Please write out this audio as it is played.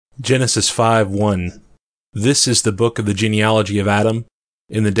Genesis 5:1. This is the book of the genealogy of Adam.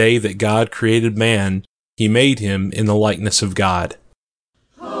 In the day that God created man, he made him in the likeness of God.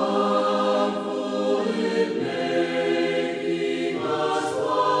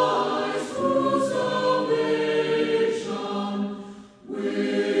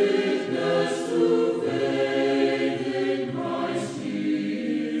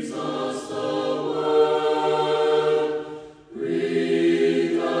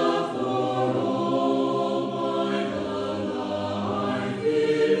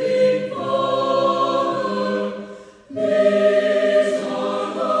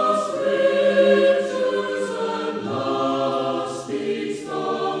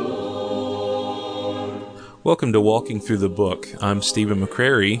 Welcome to Walking Through the Book. I'm Stephen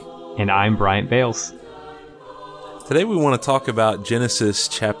McCrary. And I'm Bryant Bales. Today we want to talk about Genesis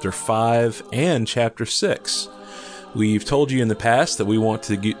chapter 5 and chapter 6. We've told you in the past that we want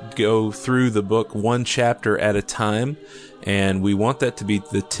to go through the book one chapter at a time, and we want that to be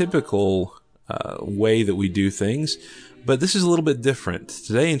the typical way that we do things. But this is a little bit different.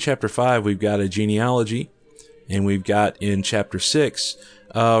 Today in chapter 5 we've got a genealogy, and we've got in chapter 6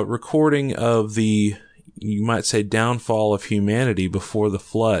 a recording of the, you might say, downfall of humanity before the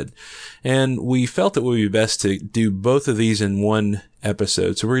flood. And we felt it would be best to do both of these in one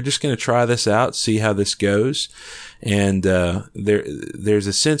episode. So we're just going to try this out, see how this goes. And there's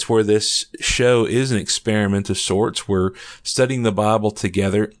a sense where this show is an experiment of sorts. We're studying the Bible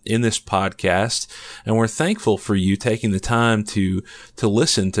together in this podcast, and we're thankful for you taking the time to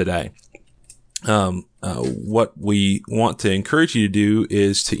listen today. What we want to encourage you to do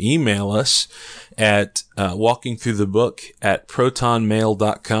is to email us at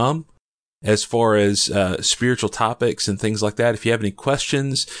walkingthroughthebook@protonmail.com as far as spiritual topics and things like that. If you have any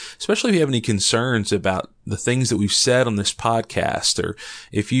questions, especially if you have any concerns about the things that we've said on this podcast, or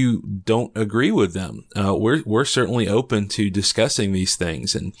if you don't agree with them, we're certainly open to discussing these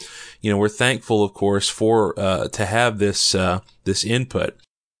things. And we're thankful, of course, for to have this input.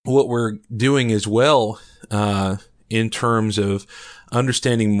 What we're doing as well, in terms of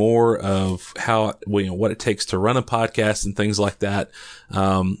understanding more of how, what it takes to run a podcast and things like that.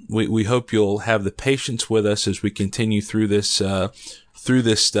 We hope you'll have the patience with us as we continue through this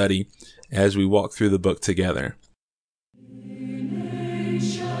study as we walk through the book together.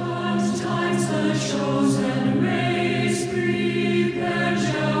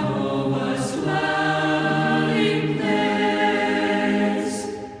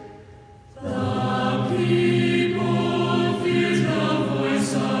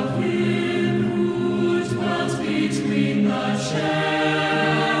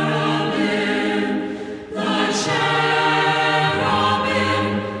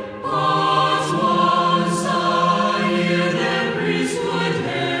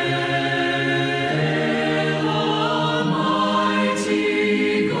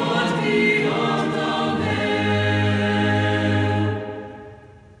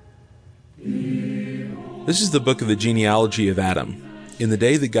 This is the book of the genealogy of Adam. In the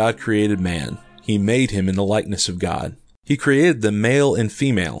day that God created man, he made him in the likeness of God. He created them male and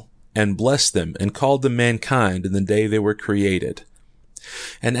female, and blessed them, and called them mankind in the day they were created.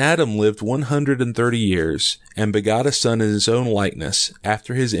 And Adam lived 130 years, and begot a son in his own likeness,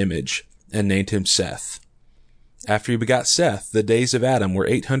 after his image, and named him Seth. After he begot Seth, the days of Adam were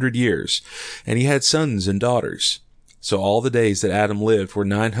 800 years, and he had sons and daughters. So all the days that Adam lived were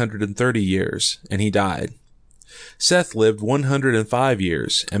 930 years, and he died. Seth lived 105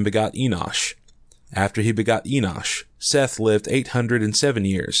 years, and begot Enosh. After he begot Enosh, Seth lived 807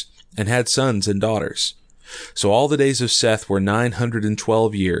 years, and had sons and daughters. So all the days of Seth were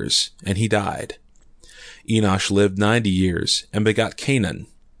 912 years, and he died. Enosh lived 90 years, and begot Cainan.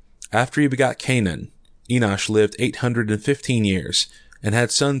 After he begot Cainan, Enosh lived 815 years, and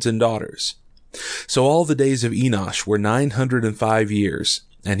had sons and daughters. So all the days of Enosh were 905 years,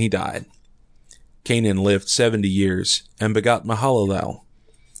 and he died. Cainan lived 70 years, and begot Mahalalel.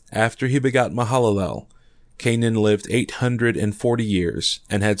 After he begot Mahalalel, Cainan lived 840 years,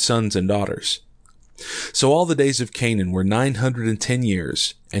 and had sons and daughters. So all the days of Cainan were 910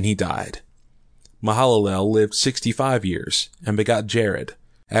 years, and he died. Mahalalel lived 65 years, and begot Jared.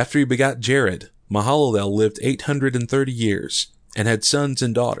 After he begot Jared, Mahalalel lived 830 years, and had sons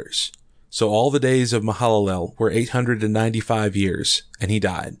and daughters. So all the days of Mahalalel were 895 years, and he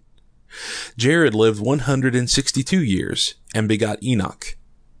died. Jared lived 162 years, and begot Enoch.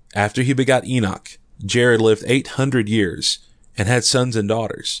 After he begot Enoch, Jared lived 800 years, and had sons and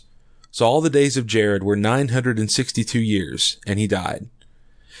daughters. So all the days of Jared were 962 years, and he died.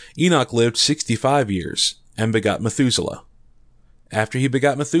 Enoch lived 65 years, and begot Methuselah. After he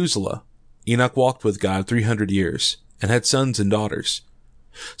begot Methuselah, Enoch walked with God 300 years, and had sons and daughters.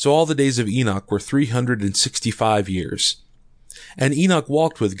 So all the days of Enoch were 365 years. And Enoch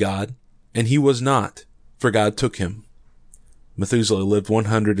walked with God, and he was not, for God took him. Methuselah lived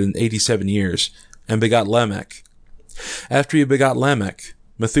 187 years, and begot Lamech. After he begot Lamech,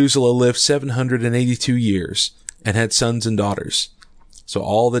 Methuselah lived 782 years, and had sons and daughters. So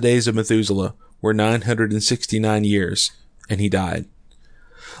all the days of Methuselah were 969 years, and he died.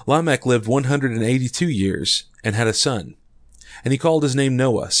 Lamech lived 182 years, and had a son. And he called his name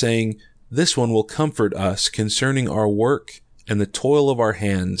Noah, saying, This one will comfort us concerning our work and the toil of our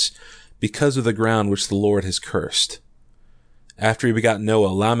hands, because of the ground which the Lord has cursed. After he begot Noah,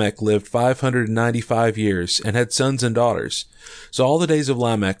 Lamech lived 595 years, and had sons and daughters. So all the days of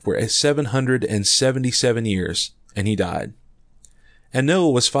Lamech were 777 years, and he died. And Noah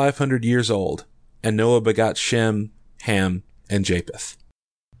was 500 years old, and Noah begot Shem, Ham, and Japheth.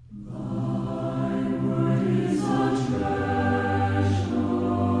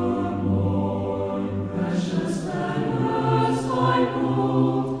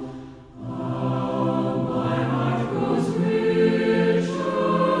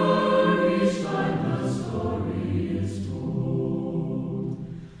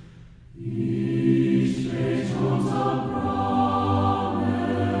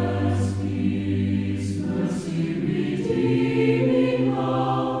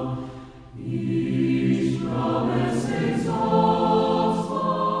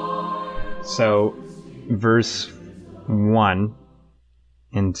 So, verse 1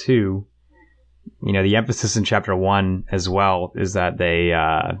 and 2, the emphasis in chapter 1 as well is that they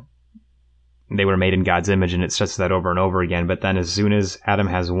were made in God's image, and it stresses that over and over again. But then as soon as Adam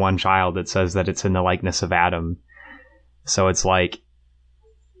has one child, it says that it's in the likeness of Adam. So it's like,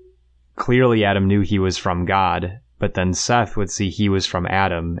 clearly Adam knew he was from God, but then Seth would see he was from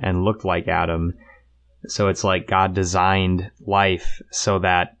Adam and looked like Adam. So it's like God designed life so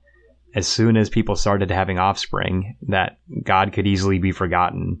that as soon as people started having offspring, that God could easily be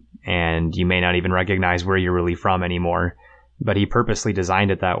forgotten, and you may not even recognize where you're really from anymore. But he purposely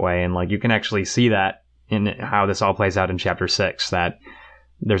designed it that way, and you can actually see that in how this all plays out in chapter 6, that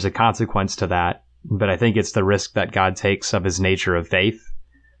there's a consequence to that. But I think it's the risk that God takes of his nature of faith,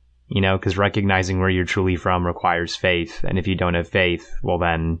 because recognizing where you're truly from requires faith. And if you don't have faith, well,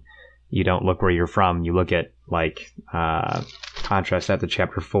 then you don't look where you're from. You look at, contrast that to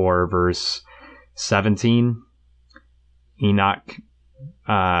chapter 4, verse 17. Enoch,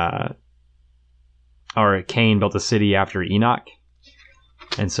 or Cain built a city after Enoch.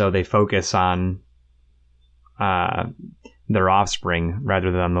 And so they focus on their offspring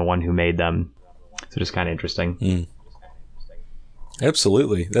rather than the one who made them. So just kind of interesting. Mm.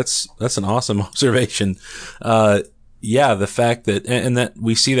 Absolutely. That's an awesome observation. The fact that, and that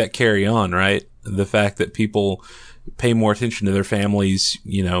we see that carry on, right? The fact that people pay more attention to their families,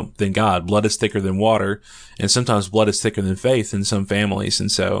 than God. Blood is thicker than water, and sometimes blood is thicker than faith in some families.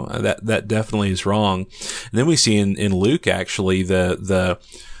 And so that definitely is wrong. And then we see in Luke, actually, the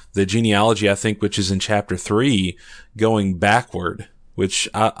genealogy, I think, which is in chapter 3, going backward, which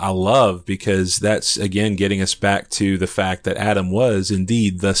I love, because that's, again, getting us back to the fact that Adam was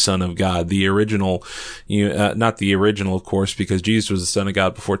indeed the Son of God, the original, not the original, of course, because Jesus was the Son of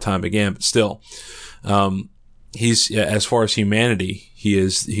God before time began, but still, he's, as far as humanity, he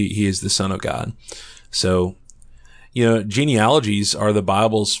is the Son of God. So, genealogies are the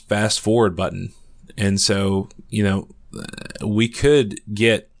Bible's fast forward button. And so, we could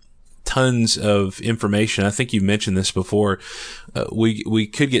get tons of information. I think you mentioned this before. We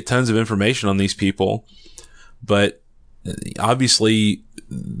could get tons of information on these people, but obviously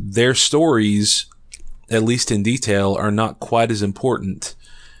their stories, at least in detail, are not quite as important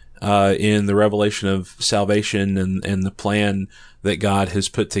in the revelation of salvation and the plan that God has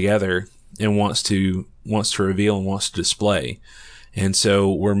put together and wants to reveal and wants to display. And so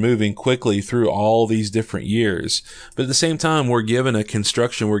we're moving quickly through all these different years, but at the same time, we're given a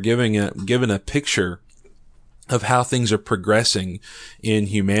construction, we're given a picture of how things are progressing in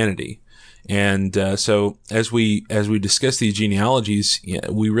humanity. And so as we discuss these genealogies,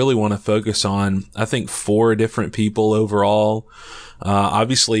 we really want to focus on, I think, 4 different people overall.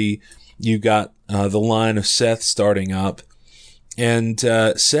 Obviously, you've got the line of Seth starting up. And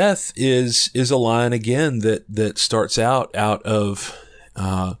Seth is a line, again, that starts out of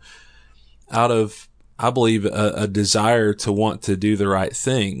I believe a desire to want to do the right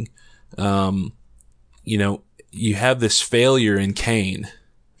thing. You have this failure in Cain,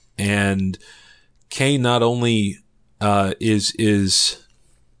 and Cain not only is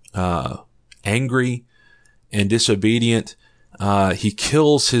angry and disobedient, he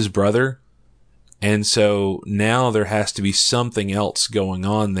kills his brother. And so now there has to be something else going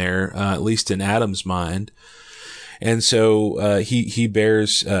on there, at least in Adam's mind. And so he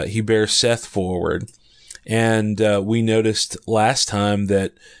bears Seth forward. And we noticed last time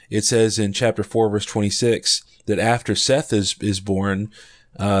that it says in chapter 4, verse 26, that after Seth is born,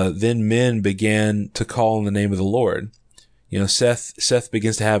 then men began to call on the name of the Lord. Seth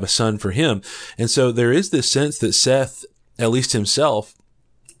begins to have a son for him. And so there is this sense that Seth, at least himself,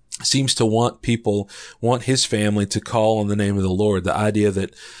 seems to want his family to call on the name of the Lord. The idea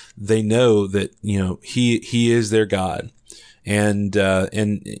that they know that, he is their God. And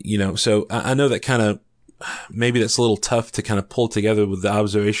so I know that kind of, maybe that's a little tough to kind of pull together with the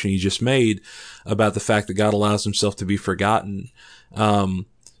observation you just made about the fact that God allows himself to be forgotten.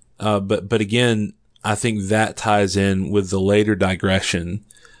 But again, I think that ties in with the later digression.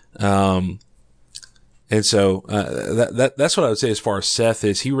 And so, that's what I would say as far as Seth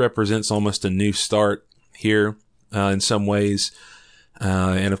is. He represents almost a new start here, in some ways.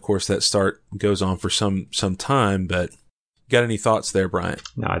 And of course that start goes on for some time, but got any thoughts there, Brian?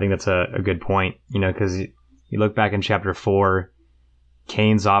 No, I think that's a good point, because you look back in chapter 4,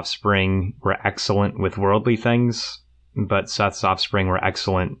 Cain's offspring were excellent with worldly things, but Seth's offspring were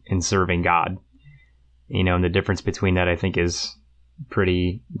excellent in serving God. And the difference between that, I think, is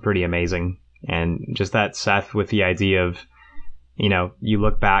pretty amazing. And just that Seth with the idea of, you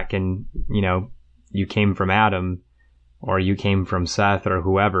look back and, you came from Adam or you came from Seth or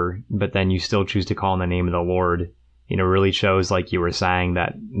whoever, but then you still choose to call on the name of the Lord, really shows, like you were saying,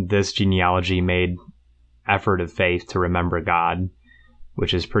 that this genealogy made effort of faith to remember God,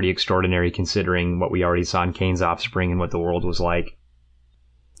 which is pretty extraordinary considering what we already saw in Cain's offspring and what the world was like.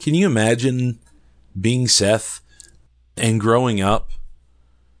 Can you imagine being Seth and growing up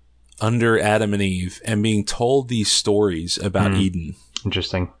under Adam and Eve and being told these stories about Eden?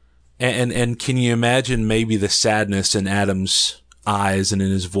 Interesting. And can you imagine maybe the sadness in Adam's eyes and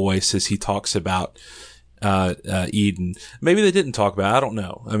in his voice as he talks about Eden? Maybe they didn't talk about it. I don't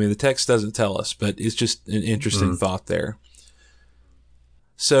know. I mean, the text doesn't tell us, but it's just an interesting thought there.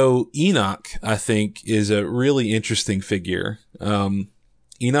 So Enoch, I think, is a really interesting figure.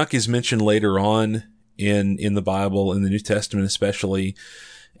 Enoch is mentioned later on in the Bible, in the New Testament especially,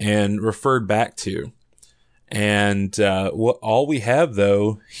 and referred back to. And what all we have,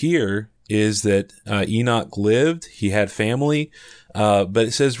 though, here is that Enoch lived, he had family, but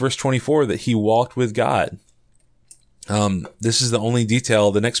it says, verse 24, that he walked with God. This is the only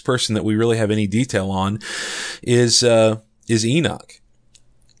detail. The next person that we really have any detail on is Enoch.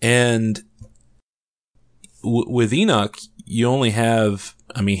 And with Enoch, you only have,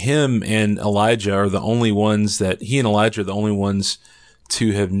 him and Elijah are the only ones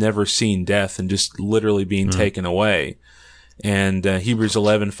to have never seen death and just literally being taken away. And Hebrews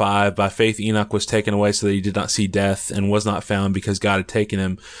 11:5, by faith Enoch was taken away so that he did not see death and was not found because God had taken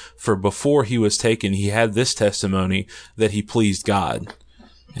him. For before he was taken, he had this testimony that he pleased God.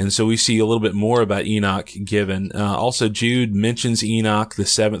 And so we see a little bit more about Enoch given. Also, Jude mentions Enoch, the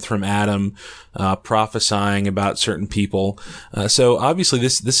seventh from Adam, prophesying about certain people. So obviously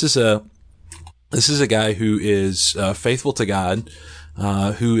this is a guy who is faithful to God,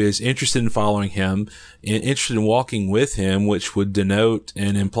 who is interested in following him, and interested in walking with him, which would denote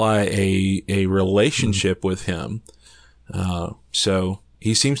and imply a relationship with him. So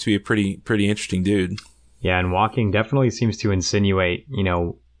he seems to be a pretty interesting dude. Yeah, and walking definitely seems to insinuate,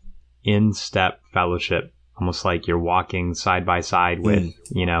 in-step fellowship, almost like you're walking side by side with,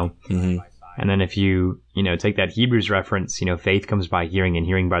 And then if you, take that Hebrews reference, faith comes by hearing and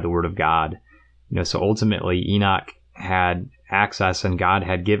hearing by the word of God. So ultimately Enoch had access, and God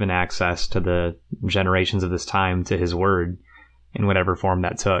had given access to the generations of this time to his word in whatever form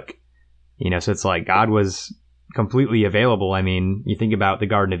that took. So it's like God was completely available. You think about the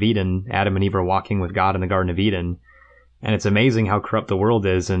Garden of Eden, Adam and Eve are walking with God in the Garden of Eden, and it's amazing how corrupt the world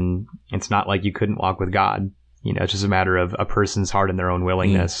is, and it's not like you couldn't walk with God. It's just a matter of a person's heart and their own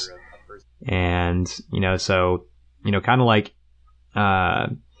willingness. And, so, kind of like,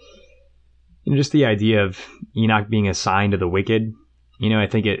 just the idea of Enoch being a sign to the wicked. I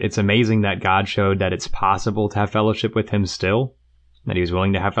think it's amazing that God showed that it's possible to have fellowship with him still, that he was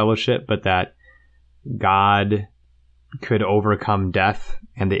willing to have fellowship, but that God could overcome death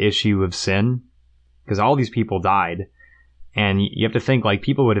and the issue of sin, because all these people died. And you have to think, like,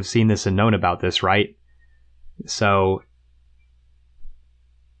 people would have seen this and known about this, right? So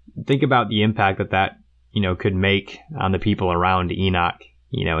think about the impact that could make on the people around Enoch,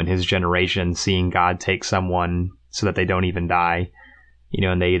 in his generation, seeing God take someone so that they don't even die,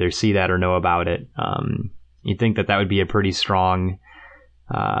 and they either see that or know about it. You'd think that would be a pretty strong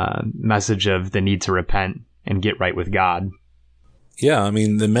message of the need to repent and get right with God. Yeah, I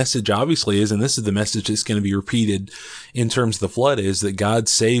mean, the message obviously is, and this is the message that's going to be repeated in terms of the flood, is that God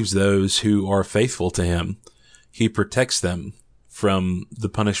saves those who are faithful to him. He protects them from the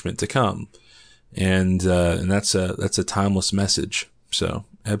punishment to come. And that's a timeless message. So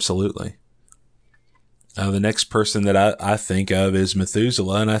absolutely. The next person that I think of is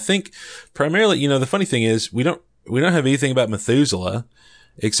Methuselah. And I think primarily, the funny thing is we don't have anything about Methuselah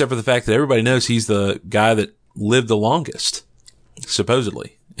except for the fact that everybody knows he's the guy that lived the longest,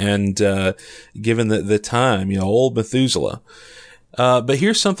 supposedly. And, given the time, old Methuselah. But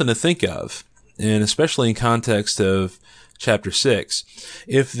here's something to think of, and especially in context of chapter 6.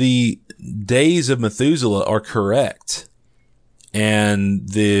 If the days of Methuselah are correct, and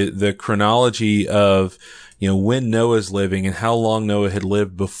the chronology of, when Noah's living and how long Noah had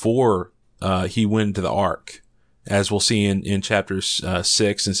lived before, he went into the ark, as we'll see in chapters,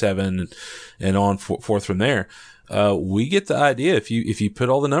 6 and 7 and on forth from there, we get the idea, if you put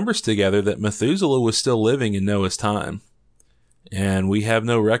all the numbers together, that Methuselah was still living in Noah's time. And we have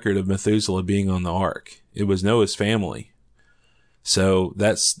no record of Methuselah being on the ark. It was Noah's family. So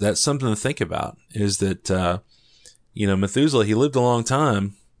that's something to think about, is that, Methuselah, he lived a long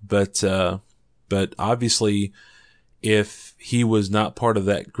time, but obviously if he was not part of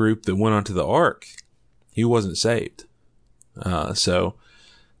that group that went onto the ark, he wasn't saved. So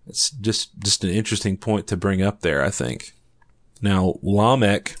it's just an interesting point to bring up there, I think. Now,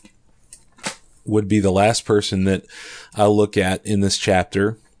 Lamech would be the last person that I look at in this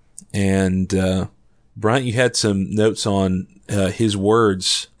chapter. And, Bryant, you had some notes on his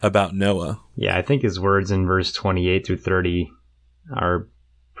words about Noah. Yeah, I think his words in verse 28 through 30 are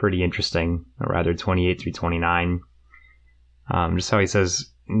pretty interesting, or rather 28 through 29. Just how he says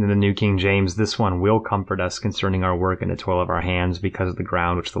in the New King James, "This one will comfort us concerning our work and the toil of our hands because of the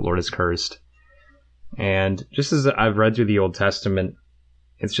ground which the Lord has cursed." And just as I've read through the Old Testament,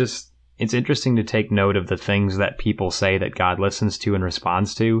 it's interesting to take note of the things that people say that God listens to and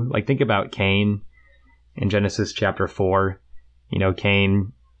responds to. Like, think about Cain in Genesis chapter 4.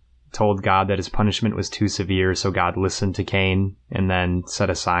 Cain told God that his punishment was too severe, so God listened to Cain and then set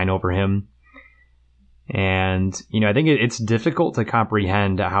a sign over him. And, I think it's difficult to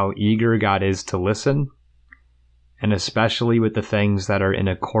comprehend how eager God is to listen, and especially with the things that are in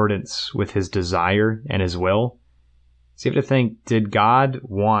accordance with his desire and his will. So you have to think, did God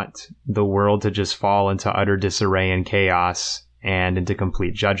want the world to just fall into utter disarray and chaos and into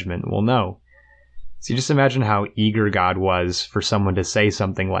complete judgment? Well, no. So you just imagine how eager God was for someone to say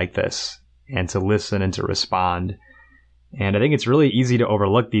something like this and to listen and to respond. And I think it's really easy to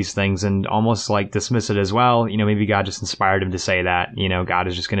overlook these things and almost like dismiss it as well. Maybe God just inspired him to say that. God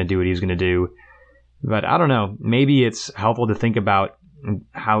is just going to do what he's going to do. But I don't know. Maybe it's helpful to think about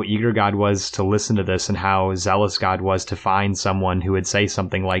how eager God was to listen to this and how zealous God was to find someone who would say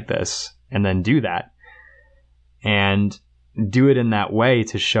something like this and then do that. And do it in that way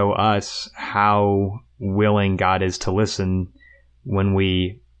to show us how willing God is to listen when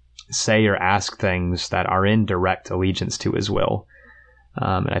we say or ask things that are in direct allegiance to his will.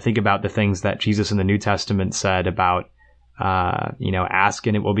 And I think about the things that Jesus in the New Testament said about, ask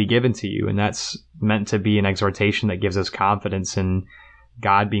and it will be given to you. And that's meant to be an exhortation that gives us confidence in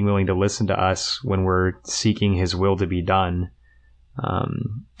God being willing to listen to us when we're seeking his will to be done.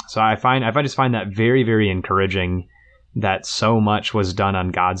 So I just find that very, very encouraging that so much was done on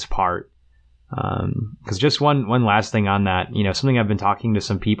God's part. Because just one last thing on that, something I've been talking to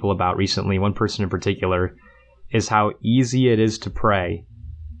some people about recently, one person in particular, is how easy it is to pray,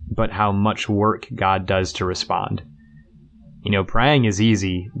 but how much work God does to respond. Praying is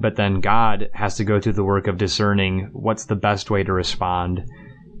easy, but then God has to go through the work of discerning what's the best way to respond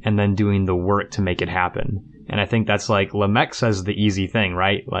and then doing the work to make it happen. And I think that's like Lamech says the easy thing,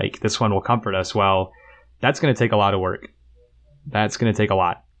 right? Like, this one will comfort us. Well, that's going to take a lot of work. That's going to take a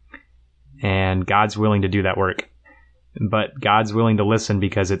lot. And God's willing to do that work. But God's willing to listen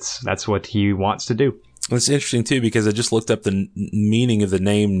because that's what he wants to do. It's interesting, too, because I just looked up the meaning of the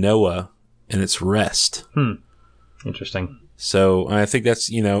name Noah, and it's rest. Interesting. So I think that's,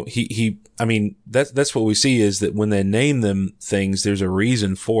 that's what we see is that when they name them things, there's a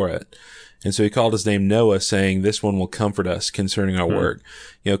reason for it. And so he called his name Noah, saying, "This one will comfort us concerning our work."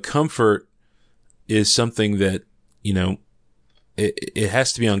 Comfort is something that, it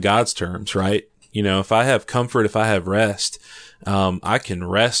has to be on God's terms, right? If I have comfort, if I have rest, I can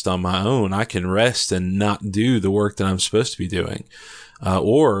rest on my own. I can rest and not do the work that I'm supposed to be doing.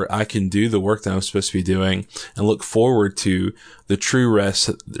 or I can do the work that I'm supposed to be doing and look forward to the true rest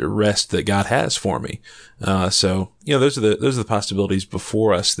that God has for me. So, those are the possibilities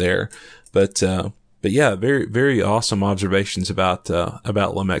before us there. But yeah, very, very awesome observations about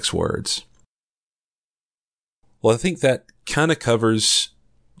Lamech's words. Well, I think that kind of covers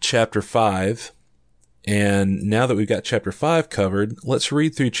chapter 5. And now that we've got chapter 5 covered, let's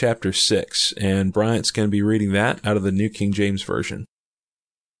read through chapter 6. And Bryant's going to be reading that out of the New King James Version.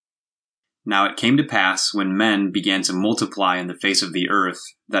 Now it came to pass, when men began to multiply in the face of the earth,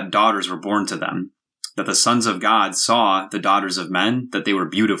 that daughters were born to them, that the sons of God saw the daughters of men, that they were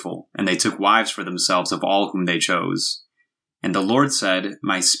beautiful, and they took wives for themselves of all whom they chose. And the Lord said,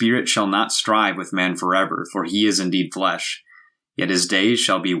 My spirit shall not strive with man forever, for he is indeed flesh. Yet his days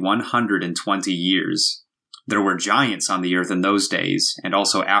shall be 120 years. There were giants on the earth in those days, and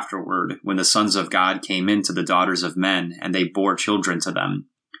also afterward, when the sons of God came in to the daughters of men, and they bore children to them.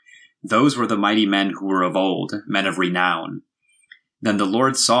 Those were the mighty men who were of old, men of renown. Then the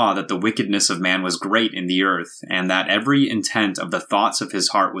Lord saw that the wickedness of man was great in the earth, and that every intent of the thoughts of his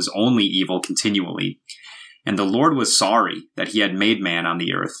heart was only evil continually. And the Lord was sorry that he had made man on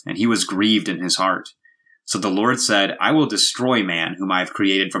the earth, and he was grieved in his heart. So the Lord said, I will destroy man, whom I have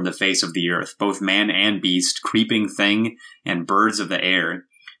created from the face of the earth, both man and beast, creeping thing, and birds of the air,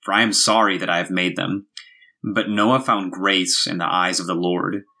 for I am sorry that I have made them. But Noah found grace in the eyes of the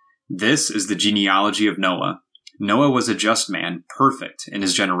Lord. This is the genealogy of Noah. Noah was a just man, perfect in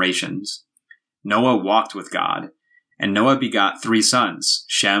his generations. Noah walked with God, and Noah begot 3 sons,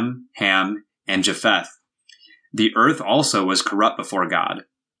 Shem, Ham, and Japheth. The earth also was corrupt before God,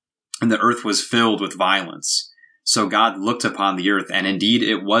 and the earth was filled with violence. So God looked upon the earth, and indeed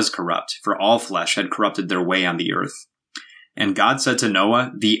it was corrupt, for all flesh had corrupted their way on the earth. And God said to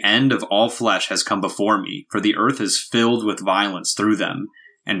Noah, The end of all flesh has come before me, for the earth is filled with violence through them.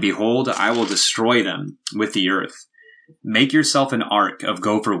 And behold, I will destroy them with the earth. Make yourself an ark of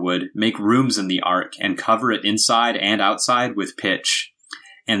gopher wood, make rooms in the ark, and cover it inside and outside with pitch.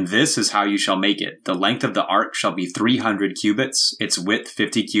 And this is how you shall make it. The length of the ark shall be 300 cubits, its width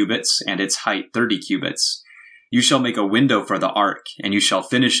 50 cubits, and its height 30 cubits. You shall make a window for the ark, and you shall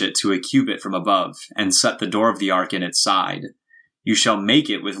finish it to a cubit from above, and set the door of the ark in its side. You shall make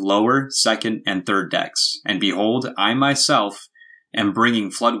it with lower, second, and third decks. And behold, I myself am bringing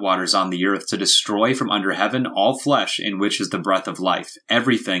floodwaters on the earth to destroy from under heaven all flesh in which is the breath of life.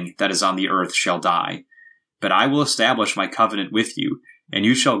 Everything that is on the earth shall die. But I will establish my covenant with you, and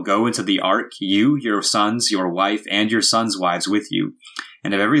you shall go into the ark, you, your sons, your wife, and your sons' wives with you.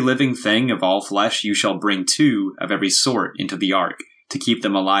 And of every living thing of all flesh you shall bring 2 of every sort into the ark, to keep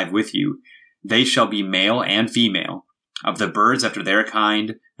them alive with you. They shall be male and female. Of the birds after their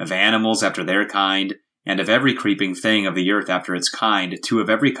kind, of animals after their kind, and of every creeping thing of the earth after its kind, 2 of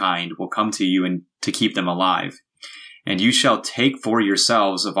every kind will come to you, and to keep them alive. And you shall take for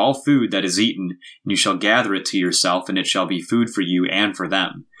yourselves of all food that is eaten, and you shall gather it to yourself, and it shall be food for you and for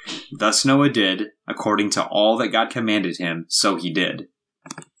them. Thus Noah did, according to all that God commanded him, so he did.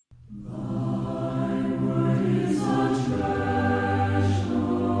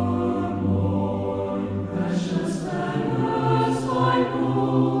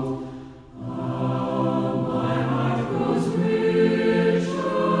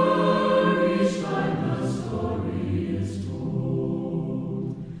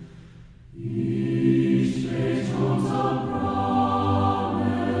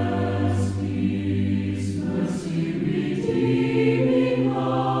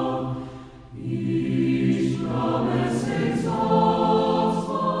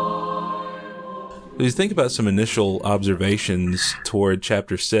 As you think about some initial observations toward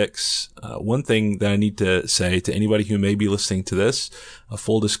chapter 6, one thing that I need to say to anybody who may be listening to this, a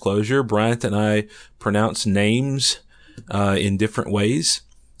full disclosure, Bryant and I pronounce names in different ways,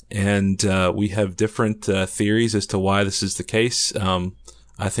 and we have different theories as to why this is the case.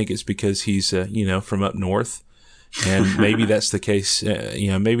 I think it's because he's, from up north, and maybe that's the case.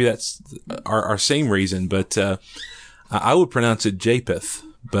 Maybe that's our same reason, but I would pronounce it Japheth.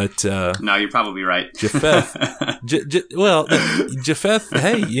 But no, you're probably right. Japheth. Japheth.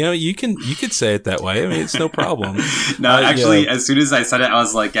 Hey, you could say it that way. I mean, it's no problem. No, actually, as soon as I said it, I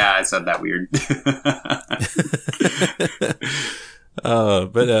was like, yeah, I said that weird.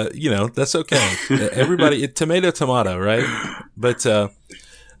 But that's okay. Everybody, tomato, right? But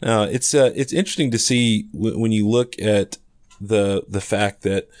it's interesting to see when you look at the fact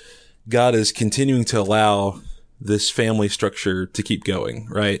that God is continuing to allow this family structure to keep going,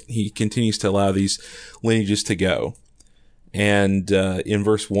 right? He continues to allow these lineages to go. And in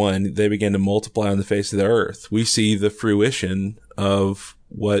verse 1, they began to multiply on the face of the earth. We see the fruition of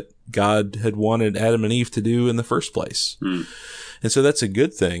what God had wanted Adam and Eve to do in the first place. And so that's a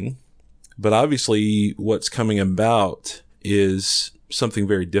good thing. But obviously what's coming about is something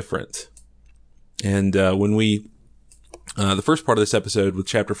very different. And when we the first part of this episode with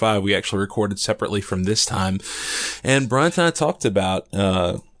chapter 5, we actually recorded separately from this time. And Brian and I talked about,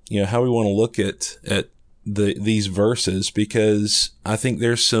 how we want to look at these verses, because I think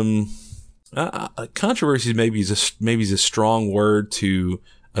there's some controversy. Maybe is a strong word to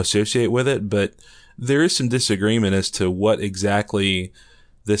associate with it, but there is some disagreement as to what exactly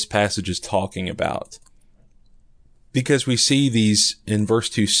this passage is talking about. Because we see these in verse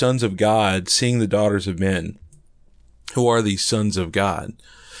 2, sons of God seeing the daughters of men. Who are these sons of God?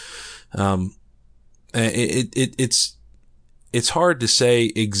 It's hard to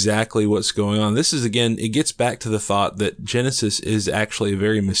say exactly what's going on. This is, again, it gets back to the thought that Genesis is actually a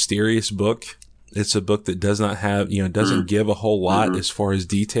very mysterious book. It's a book that does not have, doesn't give a whole lot as far as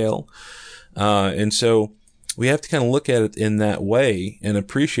detail. And so we have to kind of look at it in that way and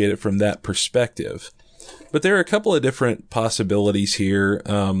appreciate it from that perspective. But there are a couple of different possibilities here.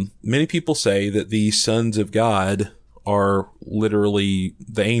 Many people say that these sons of God are literally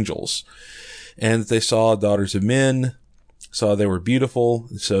the angels, and that they saw daughters of men, saw they were beautiful,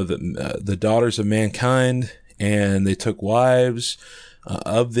 so that the daughters of mankind, and they took wives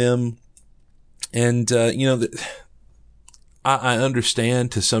of them. And I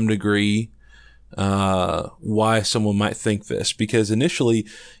understand to some degree why someone might think this, because initially,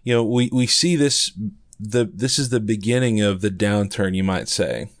 we see this. This is the beginning of the downturn, you might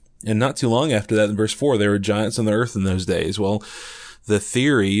say. And not too long after that, in verse 4, there were giants on the earth in those days. Well, the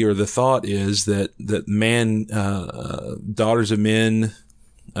theory or the thought is that daughters of men,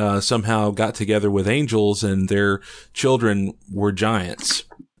 somehow got together with angels and their children were giants.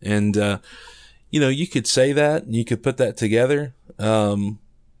 And, you could say that and you could put that together.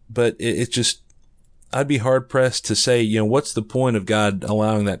 But it's just, I'd be hard pressed to say, what's the point of God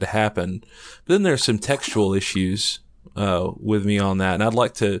allowing that to happen? But then there's some textual issues with me on that. And I'd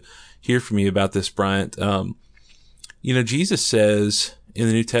like to hear from you about this, Bryant. Jesus says in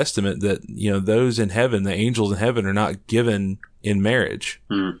the New Testament that, those in heaven, the angels in heaven, are not given in marriage.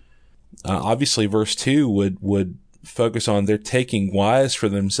 Obviously, verse 2 would focus on they're taking wives for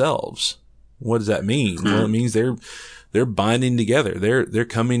themselves. What does that mean? Well, it means they're binding together. They're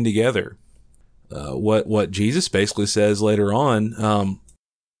coming together. What Jesus basically says later on,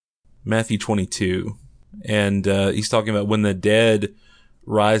 Matthew 22, and he's talking about when the dead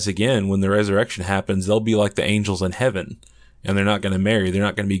rise again, when the resurrection happens, they'll be like the angels in heaven, and they're not going to marry. They're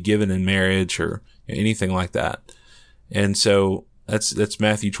not going to be given in marriage or anything like that. And so that's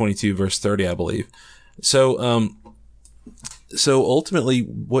Matthew 22 verse 30, I believe. So ultimately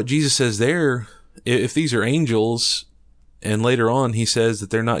what Jesus says there, if these are angels, and later on he says that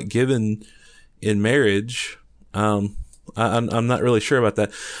they're not given in marriage, I'm not really sure about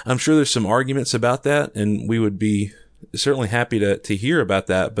that. I'm sure there's some arguments about that, and we would be certainly happy to hear about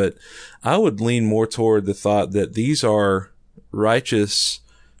that. But I would lean more toward the thought that these are righteous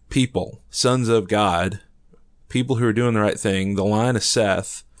people, sons of God, people who are doing the right thing, the line of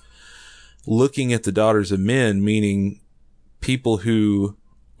Seth, looking at the daughters of men, meaning people who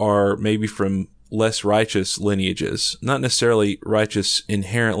are maybe from less righteous lineages, not necessarily righteous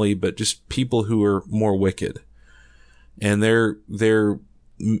inherently, but just people who are more wicked. And they're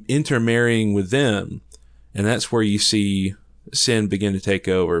intermarrying with them, and that's where you see sin begin to take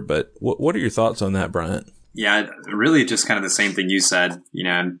over. But what are your thoughts on that, Bryant? Yeah, really just kind of the same thing you said,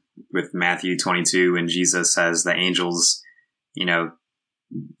 with Matthew 22, when Jesus says the angels,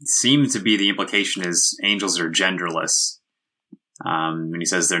 seem to be, the implication is angels are genderless. When he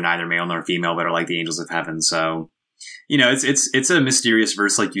says they're neither male nor female, but are like the angels of heaven. So, it's a mysterious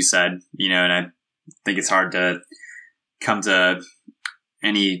verse, like you said, and I think it's hard to come to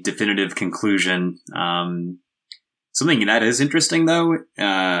any definitive conclusion. Something that is interesting, though,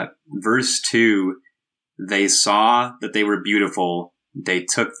 verse 2, they saw that they were beautiful, they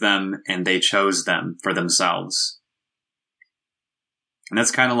took them, and they chose them for themselves. And that's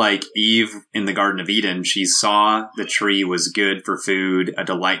kind of like Eve in the Garden of Eden. She saw the tree was good for food, a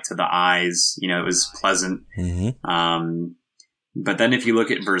delight to the eyes. It was pleasant. Mm-hmm. But then if you look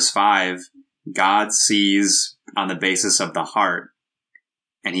at verse 5, God sees on the basis of the heart,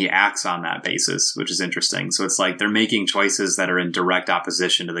 and he acts on that basis, which is interesting. So it's like they're making choices that are in direct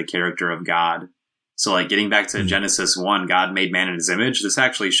opposition to the character of God. So like getting back to Genesis 1, God made man in his image. This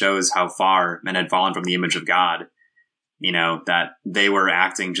actually shows how far men had fallen from the image of God. That they were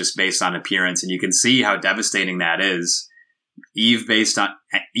acting just based on appearance. And you can see how devastating that is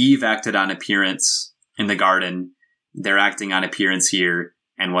Eve acted on appearance in the garden. They're acting on appearance here.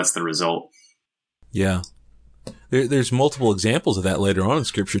 And what's the result? Yeah. There's multiple examples of that later on in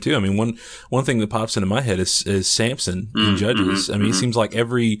Scripture too. I mean, one thing that pops into my head is Samson in Judges. I mean, it seems like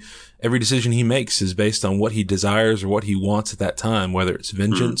every decision he makes is based on what he desires or what he wants at that time, whether it's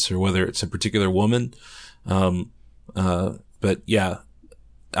vengeance or whether it's a particular woman. But yeah,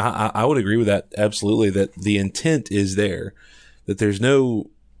 I would agree with that absolutely. That the intent is there. That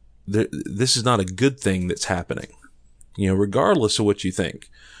this is not a good thing that's happening. Regardless of what you think.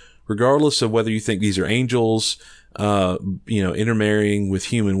 Regardless of whether you think these are angels, intermarrying with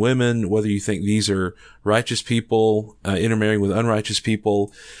human women, whether you think these are righteous people, intermarrying with unrighteous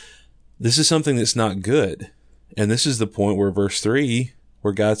people, this is something that's not good. And this is the point where verse 3,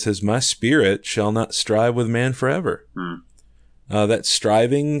 where God says, my spirit shall not strive with man forever. That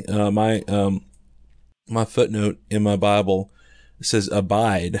striving, my footnote in my Bible says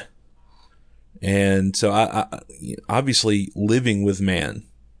abide. And so I obviously living with man,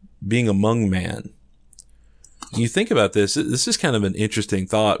 being among man. You think about this is kind of an interesting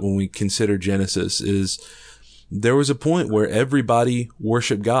thought when we consider Genesis, is there was a point where everybody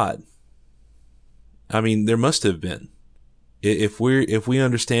worshiped God. I mean, there must have been. If we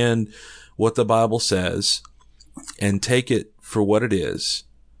understand what the Bible says and take it for what it is,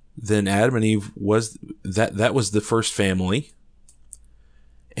 then Adam and Eve was the first family,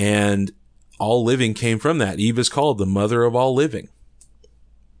 and all living came from that. Eve is called the mother of all living.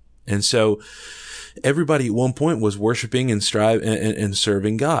 And so everybody at one point was worshiping and striving and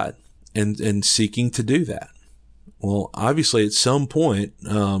serving God and seeking to do that. Well, obviously at some point,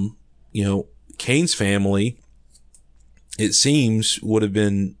 Cain's family, it seems, would have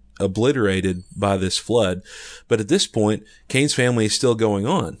been obliterated by this flood. But at this point, Cain's family is still going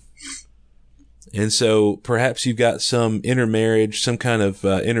on. And so perhaps you've got some intermarriage, some kind of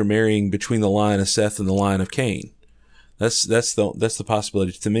intermarrying between the line of Seth and the line of Cain. That's the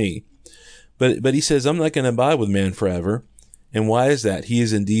possibility to me. But he says, I'm not going to abide with man forever. And why is that? He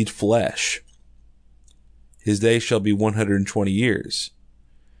is indeed flesh. His days shall be 120 years.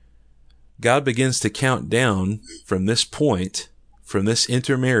 God begins to count down from this point, from this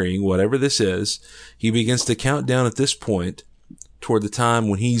intermarrying, whatever this is. He begins to count down at this point toward the time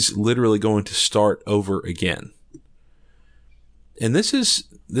when he's literally going to start over again. And this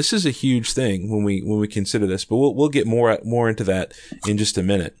is a huge thing when we consider this, but we'll get more into that in just a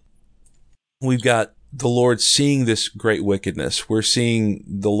minute. We've got the Lord seeing this great wickedness. We're seeing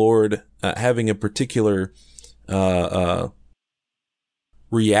the Lord having a particular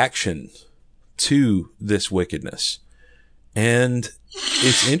reaction to this wickedness. And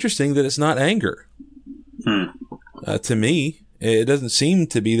it's interesting that it's not anger. To me, it doesn't seem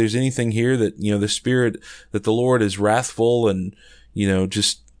to be. There's anything here that, the Spirit, that the Lord is wrathful and,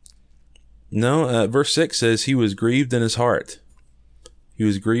 verse 6 says he was grieved in his heart. He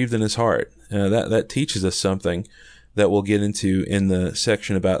was grieved in his heart. That teaches us something that we'll get into in the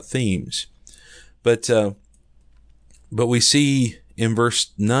section about themes. But we see in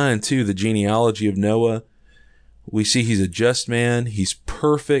verse 9 too, the genealogy of Noah. We see he's a just man. He's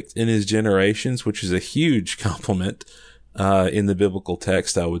perfect in his generations, which is a huge compliment in the biblical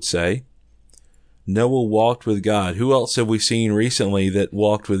text, I would say. Noah walked with God. Who else have we seen recently that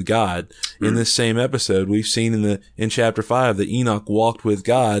walked with God? In this same episode, we've seen in chapter 5 that Enoch walked with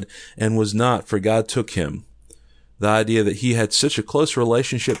God and was not, for God took him. The idea that he had such a close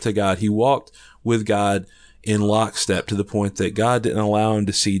relationship to God, he walked with God in lockstep to the point that God didn't allow him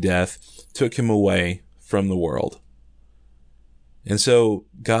to see death, took him away from the world. And so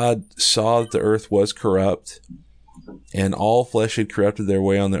God saw that the earth was corrupt and all flesh had corrupted their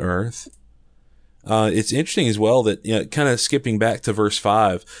way on the earth. It's interesting as well that, kind of skipping back to verse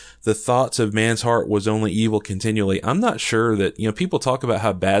 5, the thoughts of man's heart was only evil continually. I'm not sure that, people talk about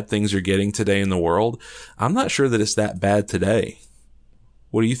how bad things are getting today in the world. I'm not sure that it's that bad today.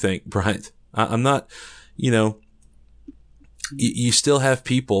 What do you think, Bryant? I'm not, you still have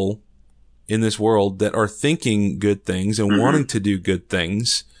people in this world that are thinking good things and wanting to do good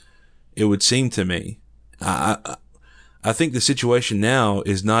things, it would seem to me. I think the situation now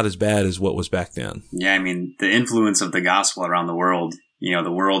is not as bad as what was back then. Yeah, I mean, the influence of the gospel around the world,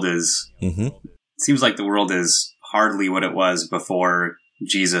 the world is, seems like the world is hardly what it was before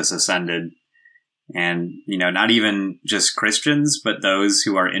Jesus ascended. And, not even just Christians, but those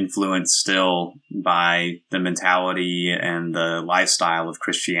who are influenced still by the mentality and the lifestyle of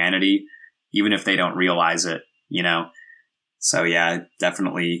Christianity, even if they don't realize it, So yeah,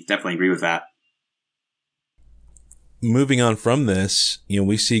 definitely agree with that. Moving on from this,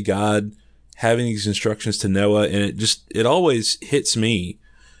 we see God having these instructions to Noah, and it always hits me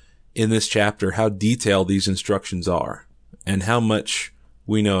in this chapter how detailed these instructions are and how much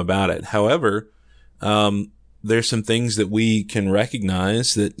we know about it. However, there's some things that we can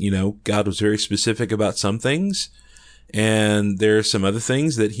recognize that, God was very specific about some things, and there are some other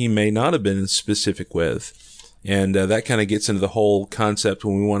things that he may not have been specific with. And that kind of gets into the whole concept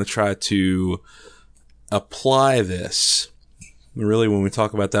when we want to try to apply this. Really, when we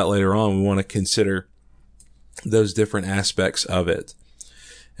talk about that later on, we want to consider those different aspects of it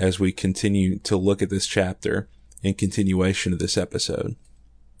as we continue to look at this chapter in continuation of this episode.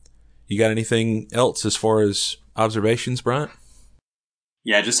 You got anything else as far as observations, Bryant?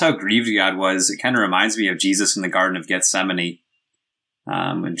 Yeah, just how grieved God was. It kind of reminds me of Jesus in the Garden of Gethsemane.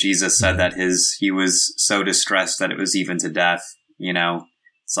 When Jesus said that he was so distressed that it was even to death.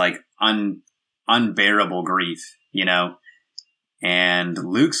 It's like unbearable grief, And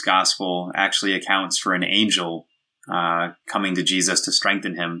Luke's gospel actually accounts for an angel coming to Jesus to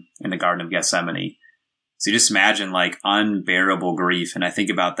strengthen him in the Garden of Gethsemane. So you just imagine like unbearable grief. And I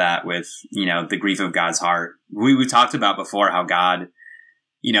think about that with, the grief of God's heart. We talked about before how God,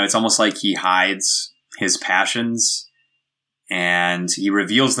 it's almost like he hides his passions and he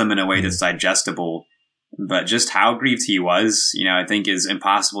reveals them in a way that's digestible. But just how grieved he was, I think is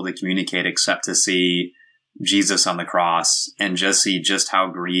impossible to communicate except to see Jesus on the cross and just see just how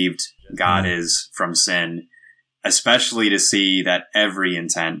grieved God is from sin, especially to see that every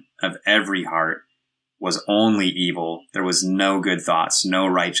intent of every heart was only evil. There was no good thoughts, no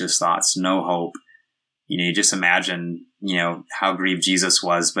righteous thoughts, no hope. You just imagine, how grieved Jesus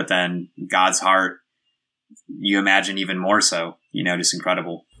was, but then God's heart, you imagine even more so, just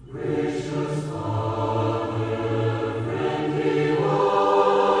incredible.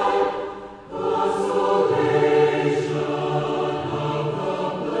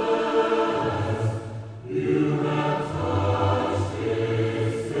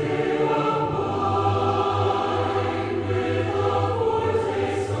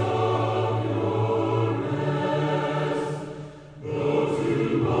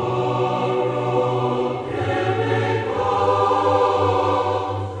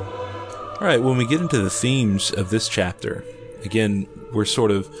 All right, when we get into the themes of this chapter, again, we're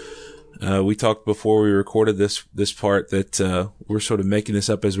sort of, we talked before we recorded this part that we're sort of making this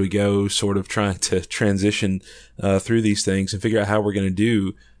up as we go, sort of trying to transition through these things and figure out how we're going to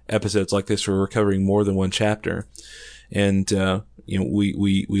do episodes like this where we're covering more than one chapter. And,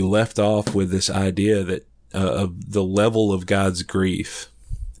 we left off with this idea that of the level of God's grief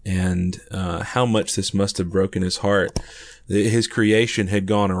and how much this must have broken his heart, that his creation had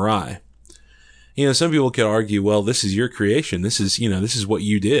gone awry. Some people could argue, well, this is your creation. This is what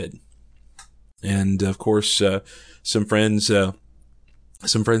you did. And of course, some friends who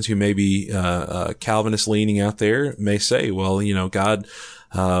may be, Calvinist leaning out there may say, well, God,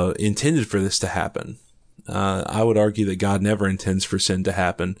 intended for this to happen. I would argue that God never intends for sin to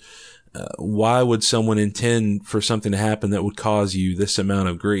happen. Why would someone intend for something to happen that would cause you this amount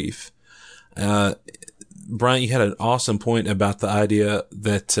of grief? Brian, you had an awesome point about the idea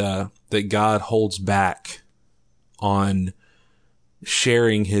that God holds back on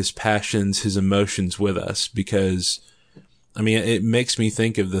sharing his passions, his emotions with us, because, it makes me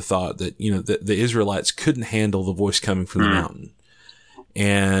think of the thought that, the Israelites couldn't handle the voice coming from the mountain.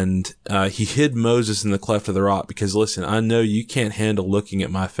 And he hid Moses in the cleft of the rock because, listen, I know you can't handle looking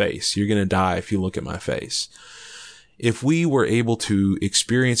at my face. You're going to die if you look at my face. If we were able to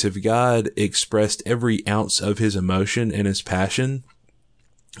experience, if God expressed every ounce of his emotion and his passion,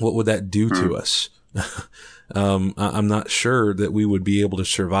 what would that do to us? I'm not sure that we would be able to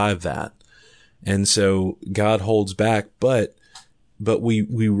survive that. And so God holds back, but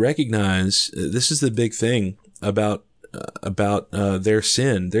we recognize this is the big thing about their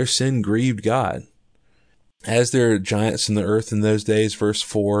sin. Their sin grieved God. As there are giants in the earth in those days, verse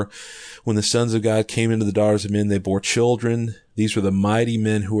 4, when the sons of God came into the daughters of men, they bore children. These were the mighty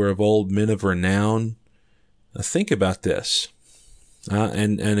men who were of old, men of renown. Now think about this.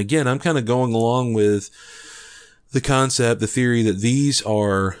 And again, I'm kind of going along with the concept, the theory that these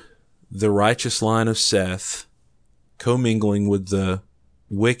are the righteous line of Seth commingling with the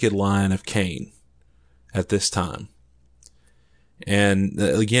wicked line of Cain at this time. And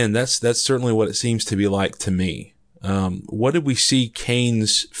again, that's certainly what it seems to be like to me. What did we see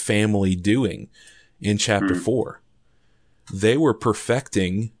Cain's family doing in chapter 4? They were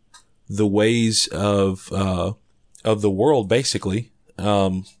perfecting the ways of the world, basically.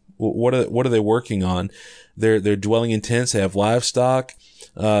 What are they working on? They're dwelling in tents. They have livestock.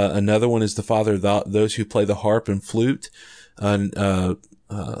 Another one is the father of those who play the harp and flute.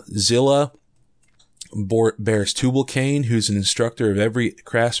 Zillah bears Tubal-Cain, who's an instructor of every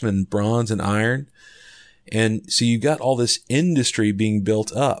craftsman in bronze and iron. And so you've got all this industry being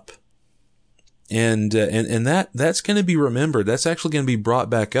built up. And that's going to be remembered. That's actually going to be brought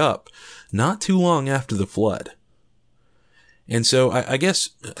back up not too long after the flood. And so I guess,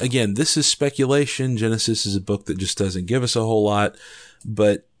 again, this is speculation. Genesis is a book that just doesn't give us a whole lot.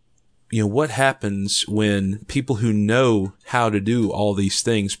 But, what happens when people who know how to do all these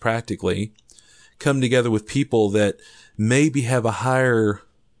things practically come together with people that maybe have a higher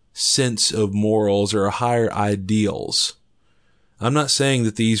sense of morals or a higher ideals? I'm not saying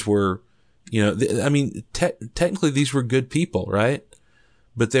that these were, technically these were good people, right?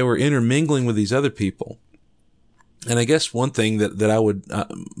 But they were intermingling with these other people. And I guess one thing that I would,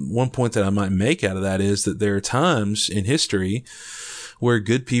 one point that I might make out of that is that there are times in history where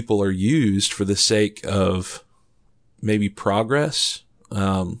good people are used for the sake of maybe progress.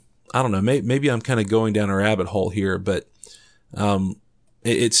 I don't know. Maybe I'm kind of going down a rabbit hole here, but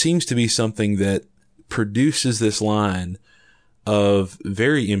it seems to be something that produces this line of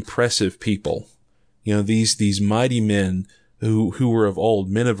very impressive people. These mighty men who were of old,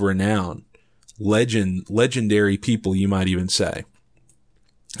 men of renown, legendary people, you might even say.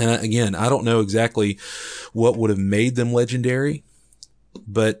 And again, I don't know exactly what would have made them legendary,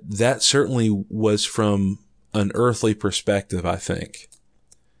 but that certainly was from an earthly perspective, I think.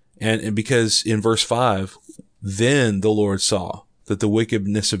 And because in verse 5, then the Lord saw that the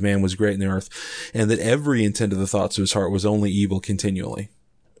wickedness of man was great in the earth, and that every intent of the thoughts of his heart was only evil continually.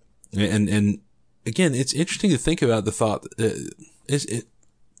 And again, it's interesting to think about the thought.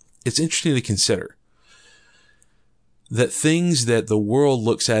 It's interesting to consider that things that the world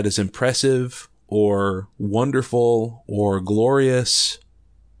looks at as impressive or wonderful or glorious,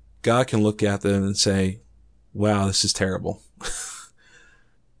 God can look at them and say, wow, this is terrible.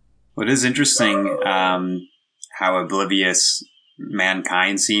 Well, it is interesting how oblivious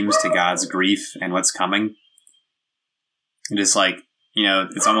mankind seems to God's grief and what's coming. And it's like,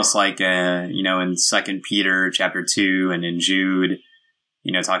 it's almost like, in 2 Peter chapter 2 and in Jude,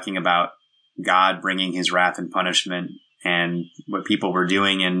 talking about God bringing his wrath and punishment and what people were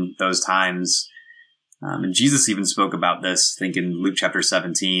doing in those times. And Jesus even spoke about this, I think in Luke chapter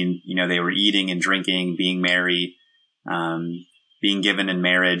 17, they were eating and drinking, being merry, being given in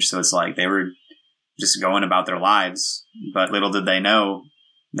marriage. So it's like they were just going about their lives. But little did they know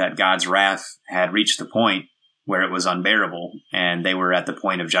that God's wrath had reached the point where it was unbearable and they were at the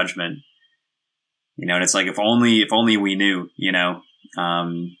point of judgment. And it's like, if only we knew,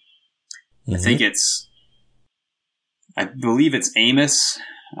 I think I believe it's Amos,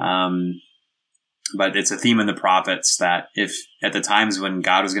 but it's a theme in the prophets that if at the times when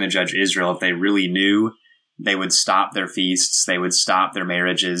God was going to judge Israel, if they really knew, they would stop their feasts, they would stop their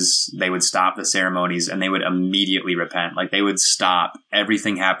marriages, they would stop the ceremonies, and they would immediately repent. Like they would stop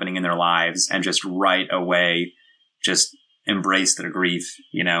everything happening in their lives and just right away just embrace their grief,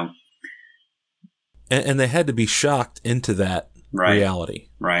 And they had to be shocked into that reality.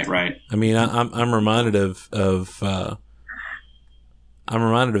 Right. I mean, I'm reminded of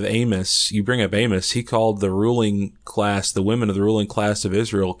Amos. You bring up Amos. He called the women of the ruling class of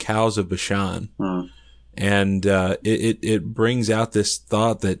Israel, cows of Bashan. And it brings out this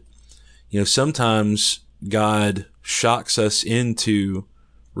thought that, sometimes God shocks us into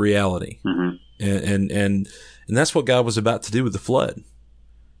reality. And that's what God was about to do with the flood.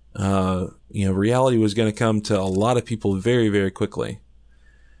 Reality was going to come to a lot of people very, very quickly.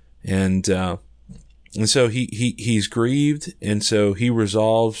 And so he's grieved. And so he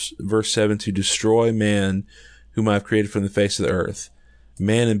resolves, verse 7, to destroy man whom I've created from the face of the earth,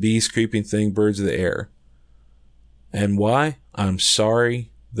 man and beast, creeping thing, birds of the air. And why? I'm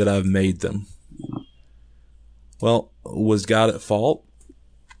sorry that I've made them. Well, was God at fault?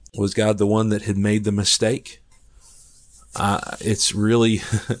 Was God the one that had made the mistake? It's really,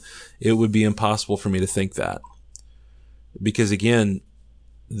 it would be impossible for me to think that. Because again,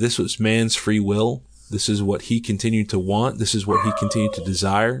 this was man's free will. This is what he continued to want. This is what he continued to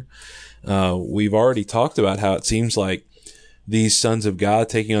desire. We've already talked about how it seems like these sons of God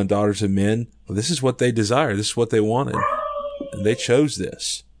taking on daughters of men, well, this is what they desire. This is what they wanted. And they chose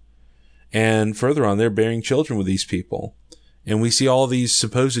this. And further on, they're bearing children with these people. And we see all these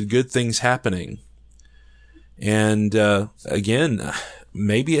supposed good things happening. And again,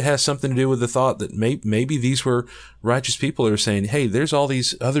 maybe it has something to do with the thought that maybe these were righteous people who are saying, hey, there's all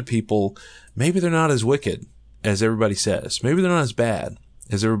these other people. Maybe they're not as wicked as everybody says. Maybe they're not as bad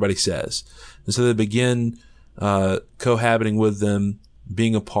as everybody says. And so they begin cohabiting with them,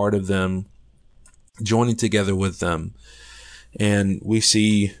 being a part of them, joining together with them. And we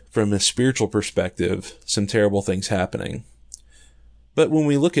see from a spiritual perspective, some terrible things happening. But when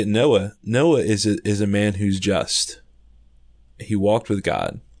we look at Noah, Noah is a man who's just. He walked with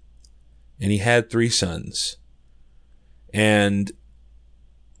God, and he had 3 sons. And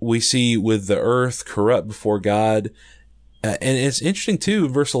we see with the earth corrupt before God, and it's interesting too,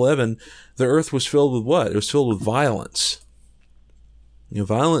 in verse 11, the earth was filled with what? It was filled with violence.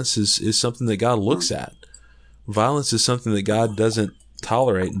 Violence is something that God looks at. Violence is something that God doesn't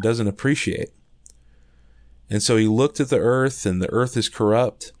tolerate and doesn't appreciate. And so he looked at the earth, and the earth is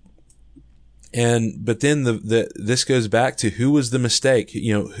corrupt. But then this goes back to who was the mistake?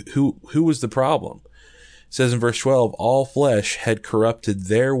 Who was the problem? It says in verse 12, all flesh had corrupted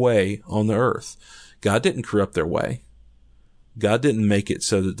their way on the earth. God didn't corrupt their way. God didn't make it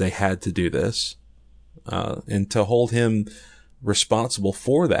so that they had to do this. And to hold him responsible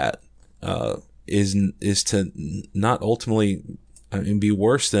for that is to not ultimately, be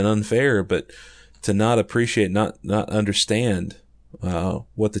worse than unfair, but to not appreciate, not understand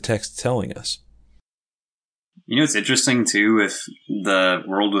what the text is telling us. It's interesting too, if the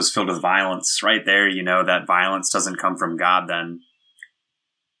world was filled with violence, right there, that violence doesn't come from God then.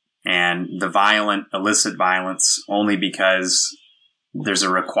 And the illicit violence only because there's a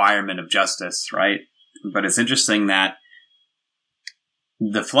requirement of justice, right? But it's interesting that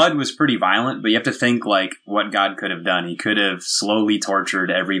the flood was pretty violent, but you have to think like what God could have done. He could have slowly tortured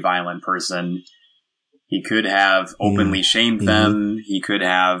every violent person. He could have openly shamed them. He could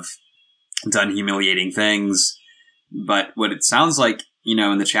have done humiliating things. But what it sounds like,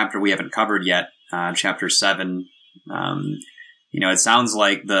 in the chapter we haven't covered yet, chapter 7, it sounds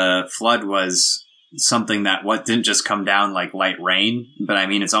like the flood was something that didn't just come down like light rain, but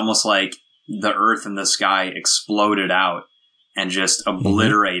it's almost like the earth and the sky exploded out and just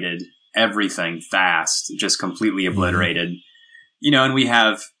obliterated everything fast, just completely obliterated. And we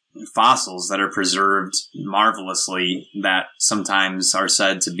have fossils that are preserved marvelously that sometimes are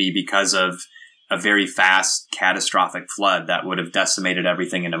said to be because of a very fast, catastrophic flood that would have decimated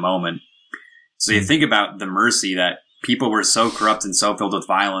everything in a moment. So you think about the mercy that people were so corrupt and so filled with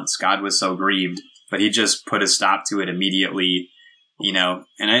violence, God was so grieved, but he just put a stop to it immediately, and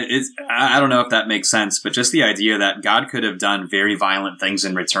I don't know if that makes sense, but just the idea that God could have done very violent things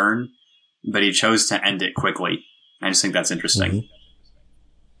in return, but he chose to end it quickly. I just think that's interesting.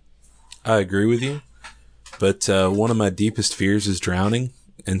 I agree with you, but one of my deepest fears is drowning,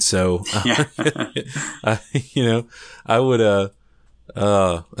 and so I would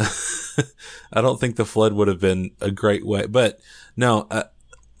I don't think the flood would have been a great way, but no,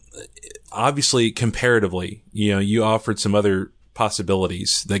 obviously comparatively, you offered some other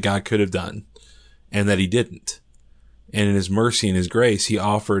possibilities that God could have done and that he didn't. And in his mercy and his grace, he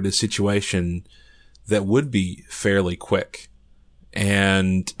offered a situation that would be fairly quick.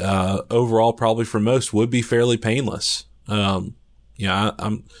 And overall, probably for most, would be fairly painless. I'm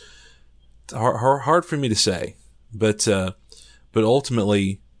hard for me to say, but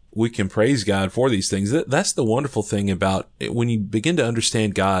ultimately, we can praise God for these things. That's the wonderful thing about it. When you begin to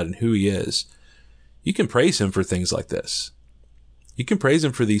understand God and who he is, you can praise him for things like this. You can praise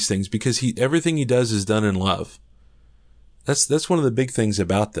him for these things because everything he does is done in love. That's one of the big things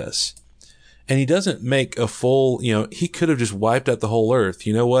about this. And he doesn't make a full, he could have just wiped out the whole earth.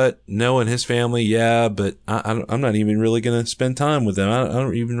 You know what? Noah and his family, yeah, but I'm not even really going to spend time with them. I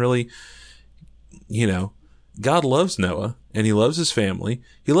don't even really, God loves Noah and he loves his family.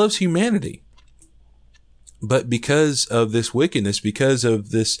 He loves humanity. But because of this wickedness, because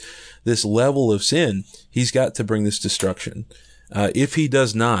of this level of sin, he's got to bring this destruction. If he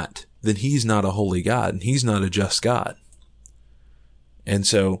does not, then he's not a holy God and he's not a just God. And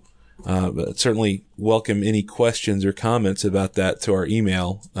so, but certainly welcome any questions or comments about that to our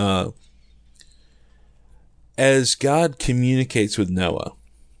email. As God communicates with Noah,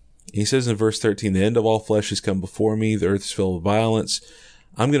 he says in verse 13, the end of all flesh has come before me. The earth is filled with violence.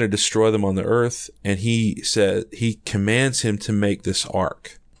 I'm going to destroy them on the earth. And he commands him to make this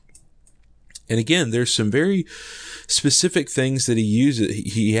ark. And again, there's some very specific things that he uses.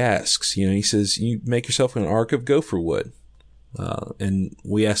 He asks, he says, you make yourself an ark of gopher wood. And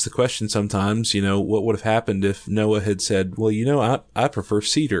we ask the question sometimes, what would have happened if Noah had said, well, I prefer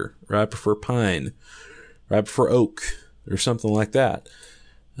cedar, or I prefer pine, or I prefer oak, or something like that.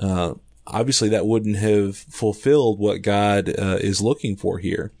 Obviously that wouldn't have fulfilled what God is looking for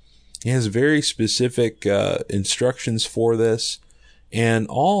here. He has very specific instructions for this. And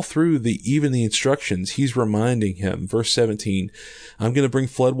all through even the instructions, he's reminding him, verse 17, I'm going to bring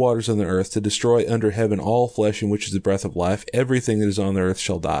floodwaters on the earth to destroy under heaven all flesh in which is the breath of life. Everything that is on the earth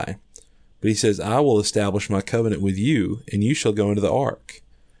shall die. But he says, I will establish my covenant with you, and you shall go into the ark,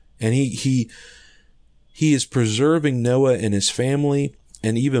 And he is preserving Noah and his family,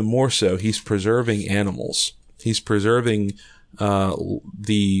 and even more so, he's preserving animals. He's preserving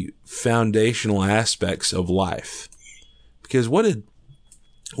the foundational aspects of life. Because what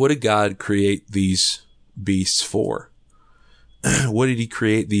did God create these beasts for? What did he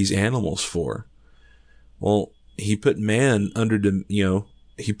create these animals for? Well, he put man under,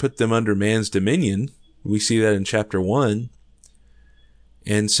 he put them under man's dominion. We see that in chapter 1.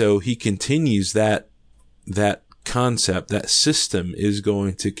 And so he continues that concept, that system is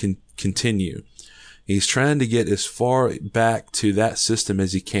going to continue. He's trying to get as far back to that system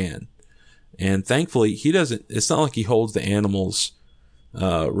as he can. And thankfully, it's not like he holds the animals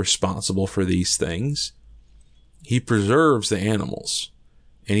responsible for these things. He preserves the animals,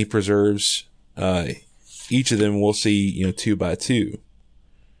 and he preserves each of them. We'll see, 2 by 2,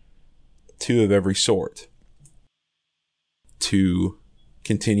 2 of every sort, to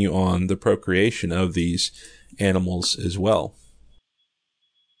continue on the procreation of these animals as well.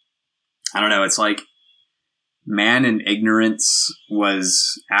 I don't know. It's like man in ignorance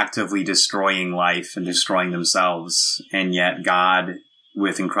was actively destroying life and destroying themselves. And yet God,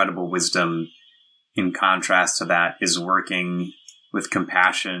 with incredible wisdom, in contrast to that, is working with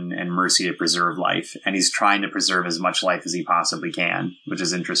compassion and mercy to preserve life. And he's trying to preserve as much life as he possibly can, which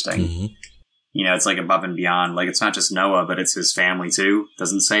is interesting. Mm-hmm. It's like above and beyond. Like, it's not just Noah, but it's his family too.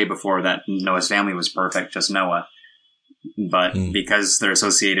 Doesn't say before that Noah's family was perfect, just Noah. But because they're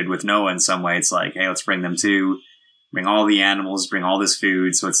associated with Noah in some way, it's like, hey, let's bring them too. Bring all the animals, bring all this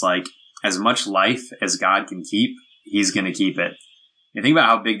food. So it's like, as much life as God can keep, he's going to keep it. You think about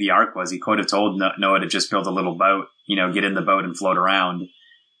how big the ark was. He could have told Noah to just build a little boat, get in the boat and float around.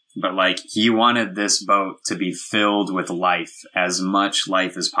 But like, he wanted this boat to be filled with life, as much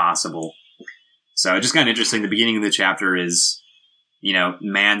life as possible. So it's just kind of interesting. The beginning of the chapter is,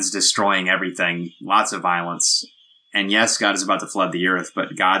 man's destroying everything, lots of violence. And yes, God is about to flood the earth,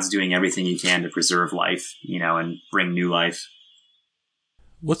 but God's doing everything he can to preserve life, and bring new life.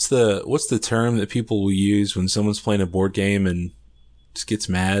 What's the term that people will use when someone's playing a board game and just gets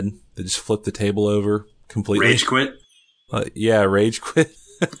mad? They just flip the table over completely. Rage quit? Yeah, rage quit.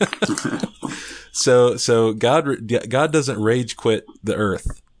 So God doesn't rage quit the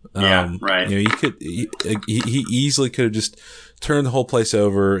earth. Yeah, right. He easily could have just turned the whole place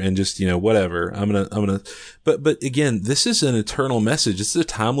over and just, whatever. But again, this is an eternal message. This is a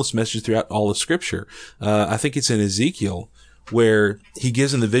timeless message throughout all of Scripture. I think it's in Ezekiel where he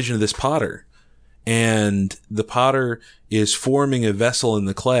gives him the vision of this potter, and the potter is forming a vessel in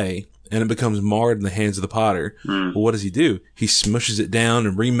the clay, and it becomes marred in the hands of the potter. Well, what does he do? He smushes it down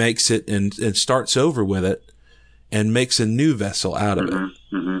and remakes it and starts over with it and makes a new vessel out of it.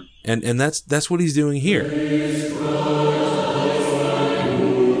 Mm-hmm. And that's what he's doing here.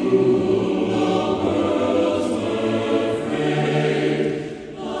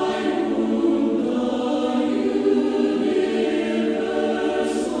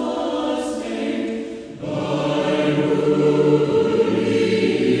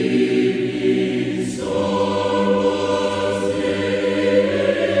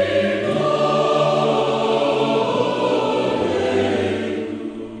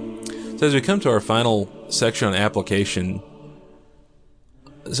 So as we come to our final section on application,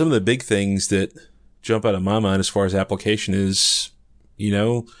 some of the big things that jump out of my mind as far as application is,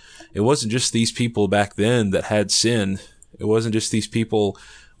 it wasn't just these people back then that had sin. It wasn't just these people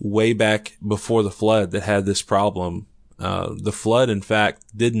way back before the flood that had this problem. The flood, in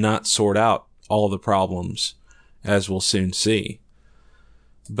fact, did not sort out all the problems, as we'll soon see.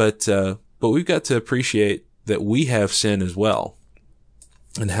 But we've got to appreciate that we have sin as well.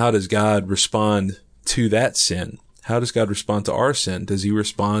 And how does God respond to that sin? How does God respond to our sin? Does he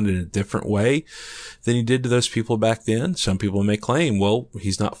respond in a different way than he did to those people back then? Some people may claim, well,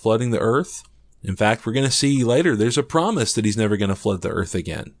 he's not flooding the earth. In fact, we're going to see later, there's a promise that he's never going to flood the earth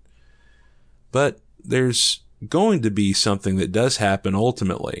again. But there's going to be something that does happen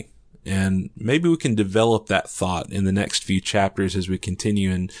ultimately. And maybe we can develop that thought in the next few chapters as we continue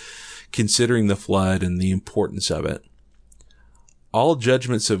in considering the flood and the importance of it. All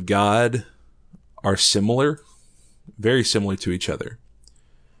judgments of God are similar, very similar to each other.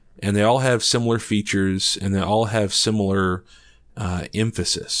 And they all have similar features, and they all have similar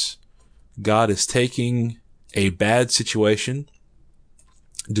emphasis. God is taking a bad situation,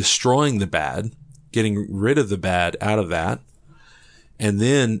 destroying the bad, getting rid of the bad out of that, and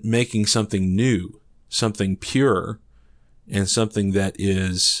then making something new, something pure, and something that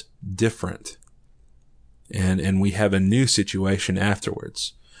is different. And we have a new situation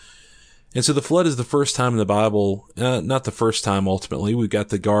afterwards. And so the flood is the first time in the Bible, not the first time ultimately. We've got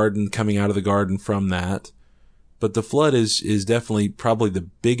the garden, coming out of the garden from that. But the flood is definitely probably the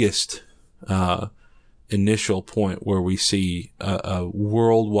biggest initial point where we see a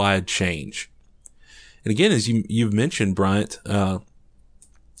worldwide change. And again, as you've mentioned, Bryant,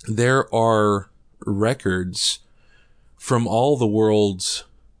 there are records from all the world's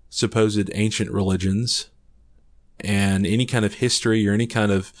supposed ancient religions and any kind of history or any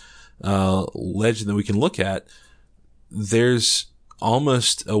kind of legend that we can look at. There's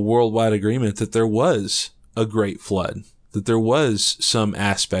almost a worldwide agreement that there was a great flood, that there was some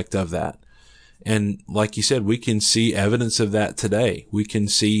aspect of that. And like you said, we can see evidence of that today. We can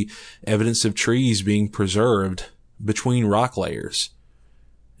see evidence of trees being preserved between rock layers.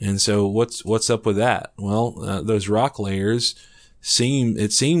 And so what's up with that? Well, those rock layers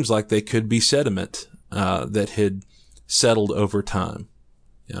seems like they could be sediment that had settled over time.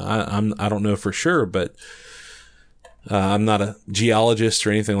 I don't know for sure, but I'm not a geologist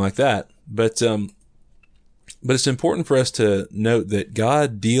or anything like that. But it's important for us to note that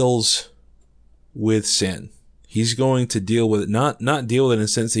God deals with sin. He's going to deal with it, not deal with it in the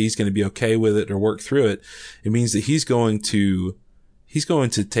sense that he's going to be okay with it or work through it. It means that he's going to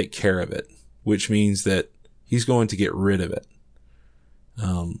take care of it, which means that he's going to get rid of it.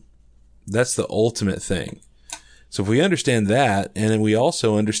 That's the ultimate thing. So if we understand that, and then we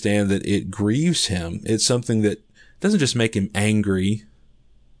also understand that it grieves him, it's something that doesn't just make him angry,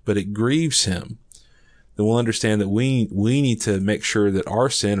 but it grieves him, then we'll understand that we need to make sure that our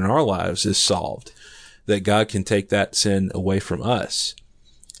sin in our lives is solved, that God can take that sin away from us.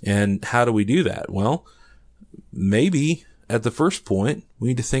 And how do we do that? Well, maybe at the first point, we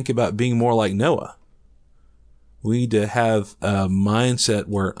need to think about being more like Noah. We need to have a mindset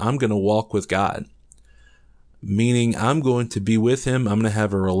where I'm going to walk with God, meaning I'm going to be with him. I'm going to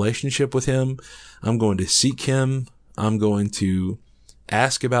have a relationship with him. I'm going to seek him. I'm going to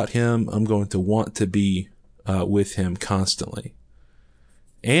ask about him. I'm going to want to be with him constantly.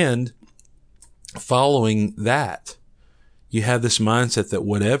 And following that, you have this mindset that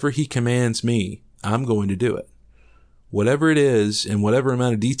whatever he commands me, I'm going to do it. Whatever it is and whatever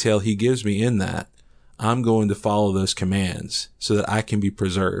amount of detail he gives me in that, I'm going to follow those commands so that I can be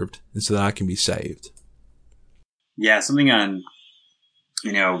preserved and so that I can be saved. Yeah, something on,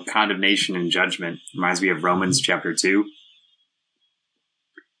 condemnation and judgment reminds me of Romans chapter 2,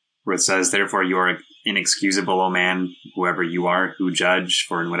 where it says, "Therefore you are inexcusable, O man, whoever you are, who judge,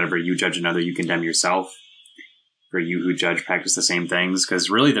 for in whatever you judge another, you condemn yourself. For you who judge practice the same things." Because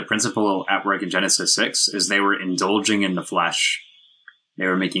really the principle at work in Genesis 6 is they were indulging in the flesh. They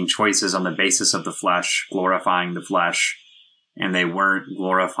were making choices on the basis of the flesh, glorifying the flesh, and they weren't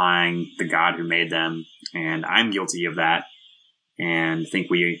glorifying the God who made them. And I'm guilty of that, and think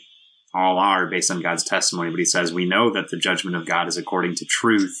we all are based on God's testimony. But he says, we know that the judgment of God is according to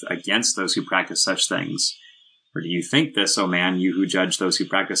truth against those who practice such things. Or do you think this, O man, you who judge those who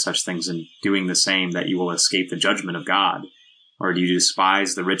practice such things and doing the same, that you will escape the judgment of God? Or do you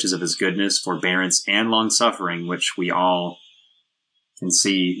despise the riches of his goodness, forbearance, and long-suffering, which we all can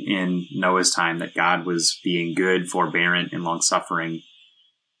see in Noah's time, that God was being good, forbearant, and long-suffering?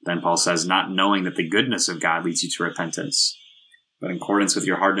 Then Paul says, not knowing that the goodness of God leads you to repentance, but in accordance with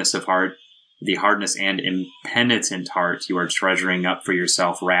your hardness of heart, the hardness and impenitent heart, you are treasuring up for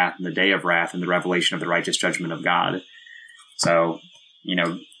yourself wrath in the day of wrath and the revelation of the righteous judgment of God. So,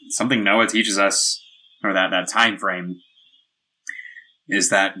 something Noah teaches us, or that time frame, is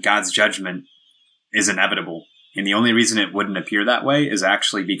that God's judgment is inevitable. And the only reason it wouldn't appear that way is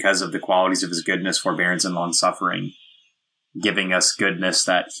actually because of the qualities of his goodness, forbearance, and long-suffering, giving us goodness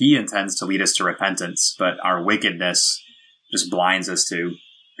that he intends to lead us to repentance, but our wickedness just blinds us to.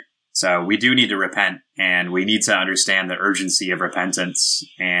 So we do need to repent, and we need to understand the urgency of repentance.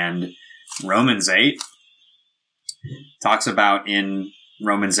 And Romans 8 talks about, in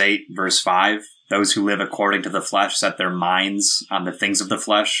Romans 8, verse 5, those who live according to the flesh set their minds on the things of the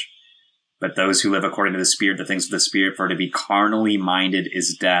flesh, but those who live according to the Spirit, the things of the Spirit. For to be carnally minded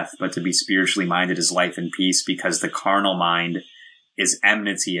is death, but to be spiritually minded is life and peace, because the carnal mind is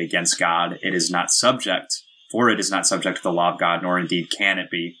enmity against God. It is not subject to the law of God, nor indeed can it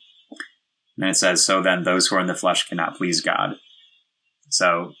be. And then it says, so then those who are in the flesh cannot please God.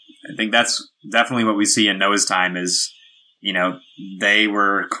 So I think that's definitely what we see in Noah's time is, they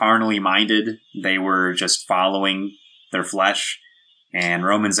were carnally minded. They were just following their flesh. And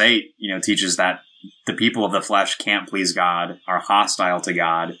Romans 8, teaches that the people of the flesh can't please God, are hostile to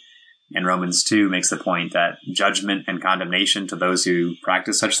God. And Romans 2 makes the point that judgment and condemnation to those who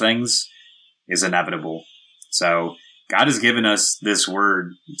practice such things is inevitable. So God has given us this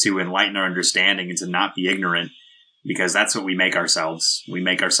word to enlighten our understanding and to not be ignorant, because that's what we make ourselves. We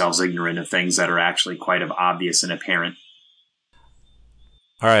make ourselves ignorant of things that are actually quite obvious and apparent.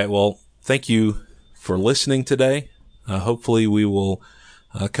 All right. Well, thank you for listening today. Hopefully we will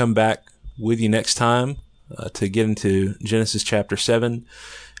come back with you next time to get into Genesis chapter 7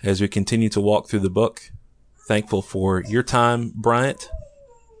 as we continue to walk through the book. Thankful for your time, Bryant,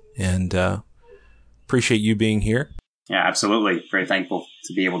 and appreciate you being here. Yeah, absolutely. Very thankful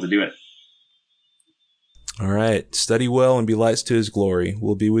to be able to do it. All right. Study well and be lights to his glory.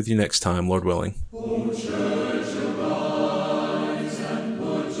 We'll be with you next time, Lord willing.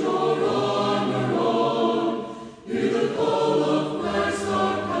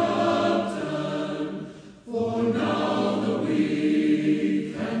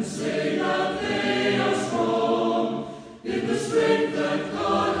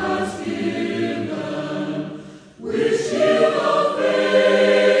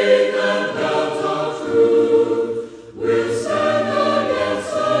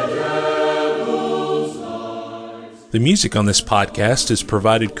 The music on this podcast is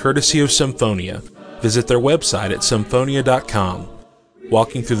provided courtesy of Symphonia. Visit their website at symphonia.com.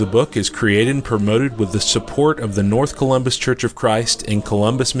 Walking Through the Book is created and promoted with the support of the North Columbus Church of Christ in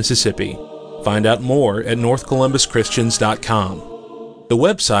Columbus, Mississippi. Find out more at northcolumbuschristians.com. The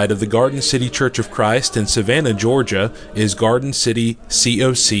website of the Garden City Church of Christ in Savannah, Georgia is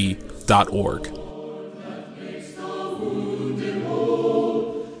gardencitycoc.org.